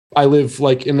I live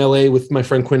like in LA with my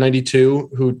friend Quinn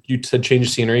 92, who you said change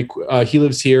of scenery. He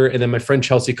lives here. And then my friend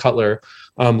Chelsea Cutler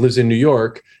lives in New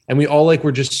York. And we all like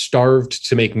were just starved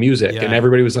to make music. Yeah. And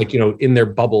everybody was like, in their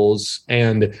bubbles.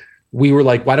 And we were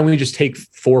like, why don't we just take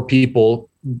 4 people,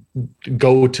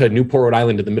 go to Newport, Rhode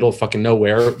Island in the middle of fucking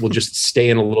nowhere. We'll just stay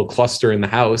in a little cluster in the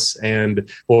house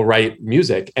and we'll write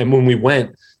music. And when we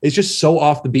went, it's just so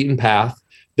off the beaten path.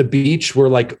 The beach, we're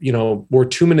like, we're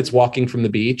 2 minutes walking from the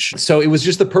beach. So it was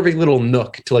just the perfect little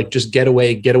nook to like just get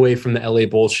away from the LA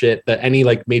bullshit, that any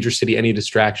like major city, any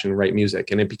distraction, write music.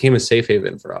 And it became a safe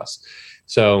haven for us.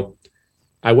 So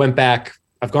I've gone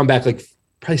back like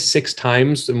probably 6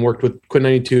 times and worked with Quinn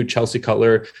 92, Chelsea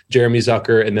Cutler, Jeremy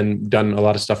Zucker, and then done a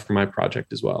lot of stuff for my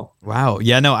project as well. Wow.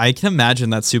 Yeah, no, I can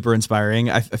imagine that's super inspiring.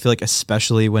 I feel like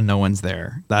especially when no one's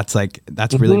there, that's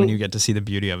really when you get to see the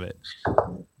beauty of it.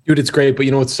 Dude, it's great. But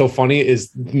what's so funny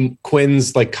is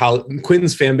Quinn's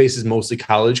fan base is mostly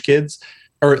college kids,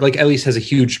 or like at least has a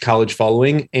huge college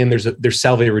following. And there's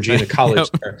Salve Regina College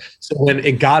there. So when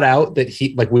it got out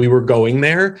that we were going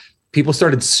there, people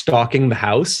started stalking the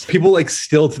house. People like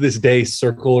still to this day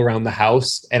circle around the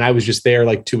house. And I was just there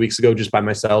like 2 weeks ago, just by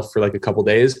myself for like a couple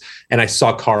days. And I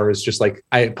saw cars just like,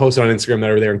 I posted on Instagram that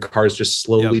I were there and cars just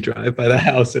slowly drive by the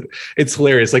house. And it's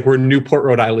hilarious. Like we're Newport,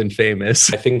 Rhode Island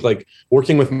famous. I think like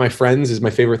working with my friends is my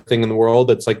favorite thing in the world.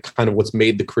 That's like kind of what's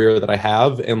made the career that I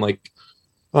have. And like,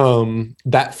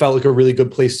 that felt like a really good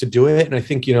place to do it. And I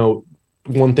think,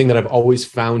 one thing that I've always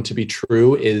found to be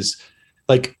true is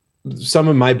like, some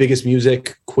of my biggest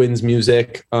music, Quinn's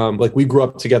music, like we grew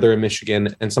up together in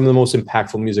Michigan, and some of the most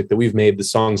impactful music that we've made, the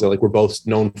songs that like we're both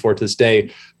known for to this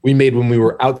day, we made when we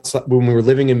were outside, when we were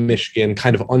living in Michigan,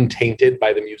 kind of untainted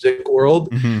by the music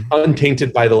world,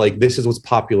 untainted by the like, this is what's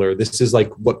popular. This is like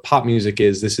what pop music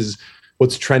is. This is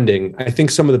what's trending. I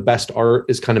think some of the best art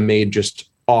is kind of made just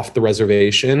off the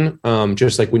reservation,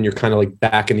 just like when you're kind of like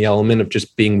back in the element of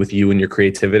just being with you and your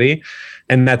creativity.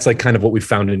 And that's like kind of what we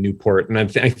found in Newport. And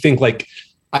I think like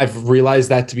I've realized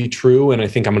that to be true. And I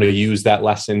think I'm going to use that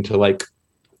lesson to like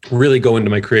really go into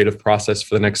my creative process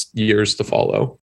for the next years to follow.